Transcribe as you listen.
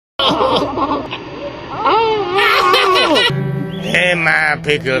In my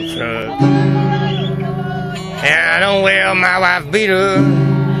pickup truck, and I don't wear my wife beater,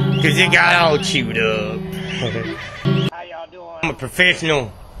 cause it got all chewed up. How y'all doing? I'm a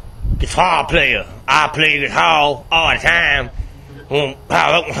professional guitar player. I play guitar all the time. On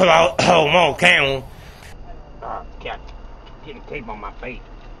camera. Got getting tape on my face.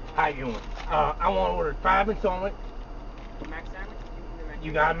 How you doing? I want to order 5 and sandwich. Mac sandwich?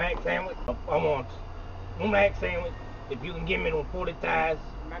 You got a Mac sandwich? I want one Mac sandwich. If you can give me them 40 thighs.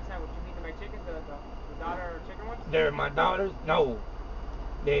 Mac sandwich, you mean the McChickens, the daughter chicken ones? They're my daughters. No.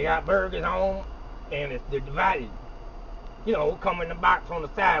 They got burgers on, and they're divided. You know, come in the box on the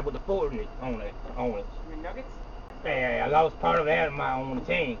side with the fork on it. You mean nuggets? Yeah, I lost part of that on the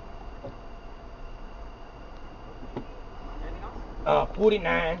team. Anything else?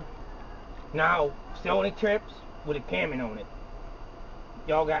 49. Now, Sony trips with a Cajun on it.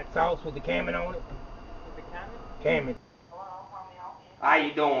 Y'all got sauce with the Cajun on it? With the Cajun? How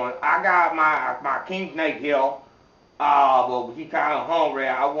you doing? I got my king snake here. But he kind of hungry.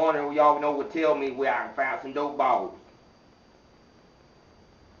 I wonder if y'all know what tell me where I can find some dope balls.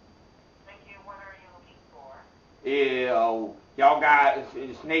 What are you looking for? Yeah, y'all got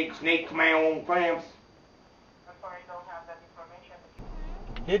snake command on clamps. I'm sorry, I don't have that information.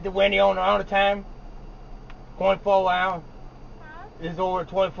 Did the Wendy on the time? 24 hours. Huh? This is over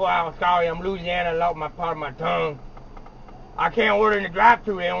 24 hours. Sorry, I'm Louisiana. I lost my part of my tongue. I can't order in the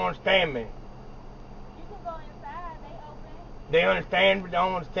drive-thru. They don't understand me. You can go inside. They open. They understand, but they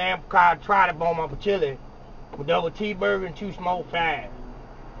don't understand because I tried to bomb up a chili with double cheeseburger and 2 small fries.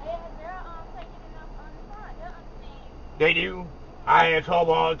 They're taking it up on the front. They'll understand. They do. I had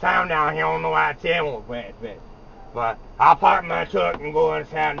trouble all the time down here. I don't know why I tell them what's bad. But I'll park my truck and go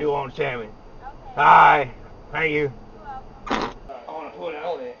inside and do on the sandwich. Okay. Alright. Thank you. You're welcome. I want to put it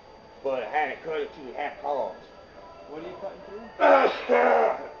on it, but I had to cut it to half cars. What are you cutting through?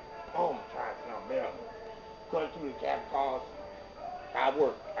 Oh, I'm trying to sound better. Cut it through the half cars. I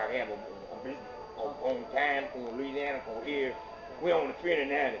work. I have a business on time from Louisiana, from here. We're on the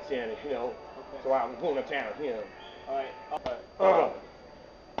 59 center, you know. Okay. So I'm going to town here. Alright.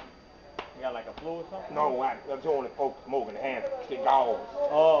 You got like a flu or something? No, I was only folks smoking hand cigars.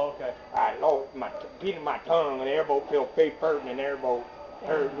 Oh, okay. I lost my tongue, and the airboat felt face hurting, and the airboat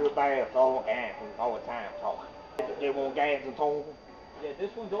hurt real bad, so all the time talking. They want gas and toll. Yeah,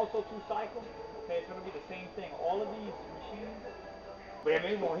 this one's also 2-cycle. Okay, it's gonna be the same thing. All of these machines. But if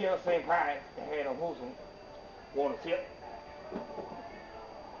they won't hear the same price, they had a whoosome. Want a tip?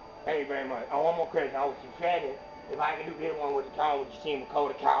 Thank you very much. Oh, one more question. I was chatting. If I can do this one with the cow, would you see me coat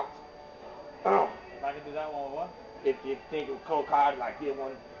the couch? If I can do that one with what? If you think of cold card like this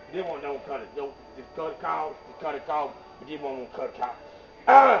one don't cut it. Don't just cut the cow, but this one won't cut the cow.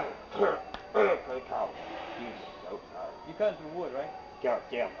 Cut the cow. You cut through wood, right? Yeah.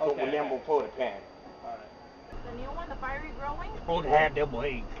 Okay. So we're limbo for the pan. Alright. The new one, the fiery growing? It's supposed to have double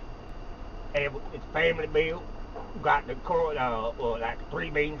eggs. It's family meal. Got the like a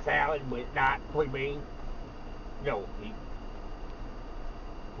 3-bean salad with not 3 beans. No.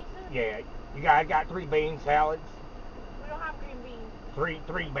 Yeah. You guys got 3-bean salads? We don't have green beans. 3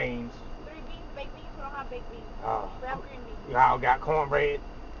 beans. 3 beans, baked beans? We don't have baked beans. We have green beans. Y'all got cornbread?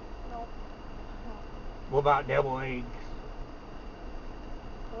 No. What about double eggs?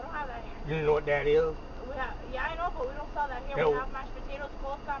 We don't have that here. You know what that is? Yeah, I know, but we don't sell that here. No. We have mashed potatoes,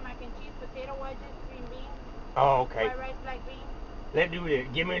 coleslaw, mac and cheese, potato wedges, green beans. Oh, okay. White rice, black beans. Let's do this.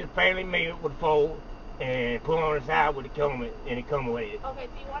 Give me the family meal with 4 and put it on the side with the comment, and it come with it. Okay,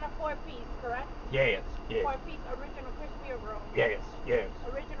 so you want a 4-piece, correct? Yes. 4-piece, original crispy or grilled? Yes.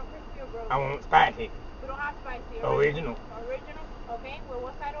 Original crispy or grilled? I want spicy. We don't have spicy. Original. Okay, well,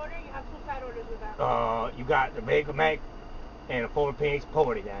 what side order? You have 2 side orders with that. You got the bacon mac and a 4-piece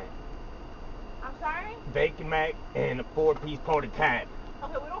porty time. I'm sorry? Bacon mac and a 4-piece porty time.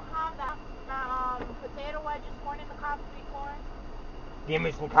 Okay, we don't have that. Potato wedges, corn in the cob, sweet corn. Give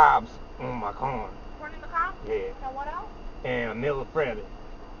me some cobs on my corn. Corn in the cob? Yeah. And what else? And a Miller Frabbit.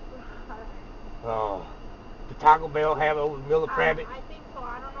 The Taco Bell have those Miller Frabbit? I think so.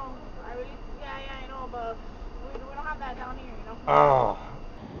 I don't know. I know, but we don't have that down here, you know?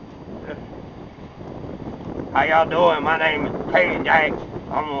 How y'all doing? My name is Peyton Jack.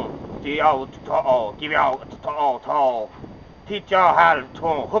 I'm gonna teach y'all how to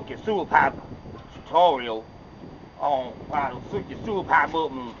hook your sewer pipe tutorial on how to hook your sewer pipe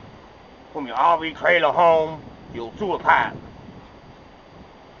up from your RV trailer home, your sewer pipe.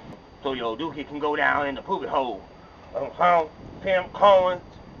 So your dookie can go down in the poopy hole. Pimp corns,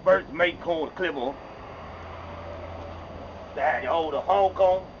 first make corn clipper. That you hold the Hong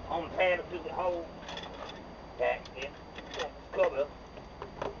Kong on the handle to the hole. Back in. Cover.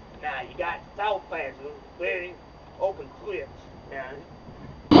 Now you got the salt faster, very open clips. Now.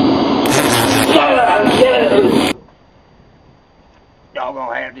 Y'all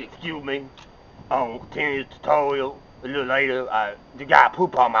gonna have to excuse me. I'm gonna continue the tutorial a little later. The guy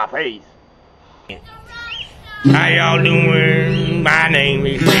poop on my face. How y'all doing? My name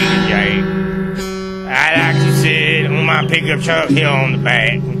is Lady J. I like to sit on my pickup truck here on the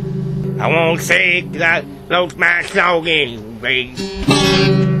back. I won't say it 'cause I lost my dog anyway.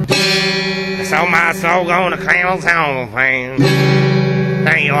 I saw my dog on the Clown Sound fan.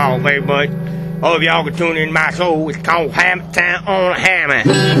 Thank you all very much. All of y'all can tune in my show. It's called Hammer Time on a Hammer.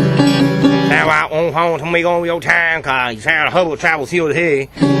 Now I won't hold to me on your time, 'cause you sound Hubble travels here to here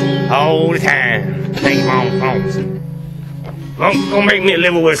all the time. Thank you, Mom. Don't make me a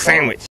liverwurst sandwich.